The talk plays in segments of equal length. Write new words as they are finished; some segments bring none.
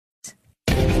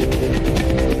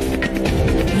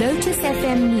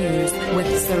AM News with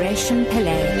Sureshan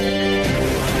Pillay.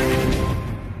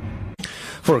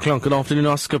 4 o'clock, good afternoon.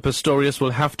 Oscar Pistorius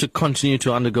will have to continue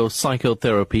to undergo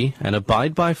psychotherapy and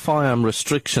abide by firearm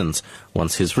restrictions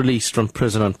once he's released from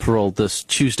prison on parole this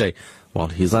Tuesday while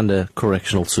he's under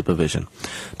correctional supervision.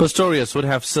 Pistorius would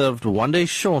have served 1 day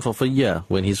short of a year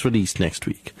when he's released next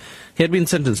week. He had been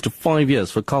sentenced to 5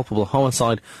 years for culpable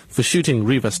homicide for shooting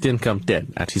Riva Steenkamp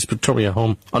dead at his Pretoria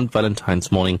home on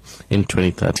Valentine's morning in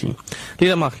 2013.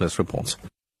 Lila Magnus reports.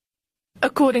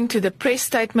 According to the press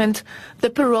statement, the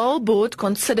parole board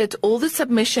considered all the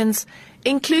submissions,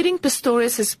 including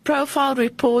Pistorius' profile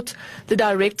report, the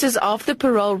directors of the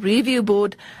parole review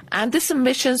board, and the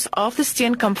submissions of the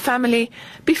Steenkamp family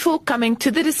before coming to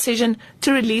the decision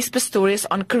to release Pistorius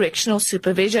on correctional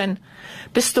supervision.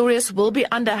 Pistorius will be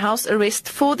under house arrest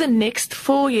for the next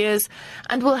 4 years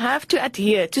and will have to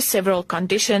adhere to several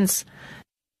conditions.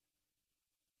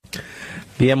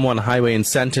 The M1 highway in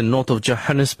Sandton, north of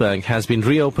Johannesburg, has been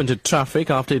reopened to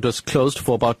traffic after it was closed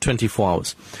for about 24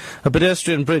 hours. A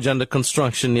pedestrian bridge under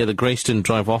construction near the Greyston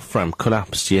Drive off-ramp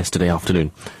collapsed yesterday afternoon.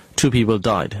 2 people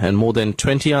died and more than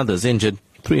 20 others injured,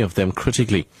 3 of them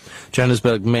critically.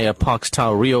 Johannesburg Mayor Parks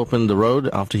Tau reopened the road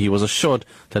after he was assured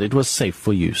that it was safe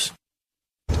for use.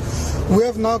 We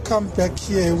have now come back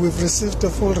here. We've received a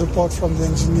full report from the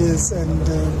engineers and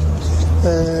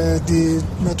the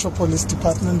Metropolis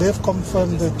Department. They've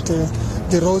confirmed that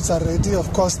the roads are ready.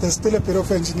 Of course, there's still a bit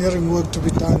of engineering work to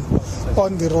be done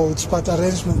on the roads, but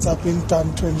arrangements are being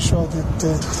done to ensure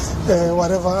that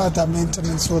whatever other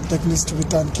maintenance work that needs to be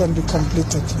done can be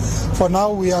completed. For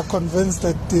now, we are convinced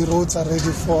that the roads are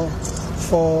ready for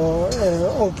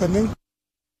opening.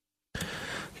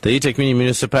 The eThekwini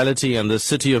municipality and the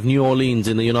city of New Orleans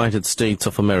in the United States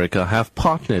of America have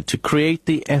partnered to create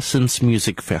the Essence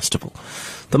Music Festival.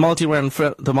 The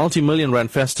multi-million rand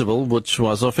festival, which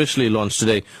was officially launched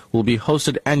today, will be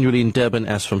hosted annually in Durban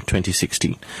as from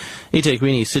 2016.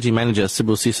 eThekwini city manager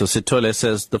Sibusiso Sitole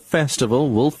says the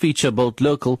festival will feature both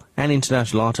local and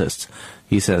international artists.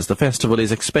 He says the festival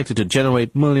is expected to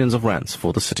generate millions of rands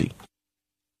for the city.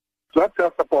 It's not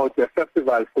just about a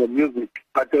festival for music,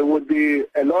 but there will be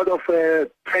a lot of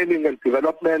training and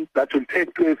development that will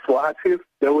take place for artists.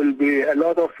 There will be a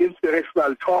lot of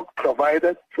inspirational talk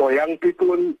provided for young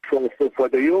people, for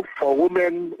the youth, for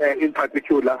women in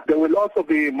particular. There will also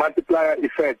be multiplier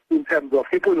effects in terms of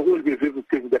people who will be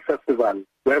visiting the festival.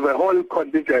 We have a whole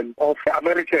contingent of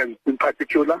Americans in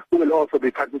particular who will also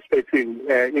be participating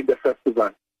in the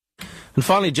festival. And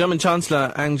finally, German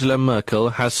Chancellor Angela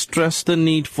Merkel has stressed the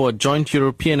need for a joint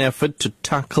European effort to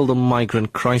tackle the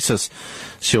migrant crisis.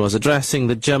 She was addressing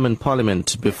the German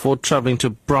parliament before travelling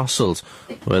to Brussels,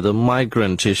 where the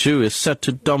migrant issue is set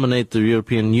to dominate the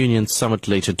European Union summit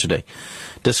later today.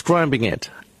 Describing it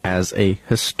as a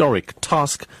historic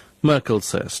task, Merkel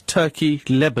says Turkey,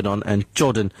 Lebanon and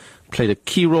Jordan played a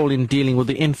key role in dealing with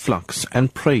the influx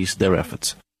and praised their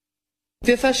efforts.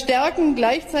 We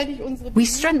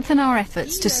strengthen our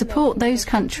efforts to support those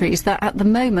countries that at the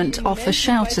moment offer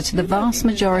shelter to the vast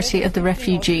majority of the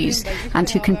refugees and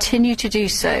who continue to do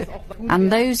so.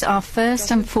 And those are first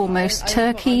and foremost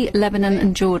Turkey, Lebanon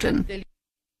and Jordan.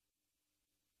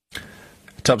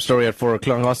 Top story at 4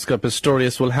 o'clock. Oscar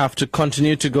Pistorius will have to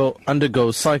continue to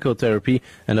undergo psychotherapy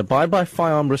and abide by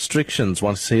firearm restrictions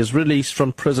once he is released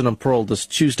from prison on parole this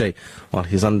Tuesday while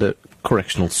he's under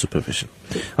correctional supervision.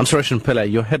 I'm Sureshan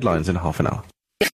Pillay. Your headlines in half an hour.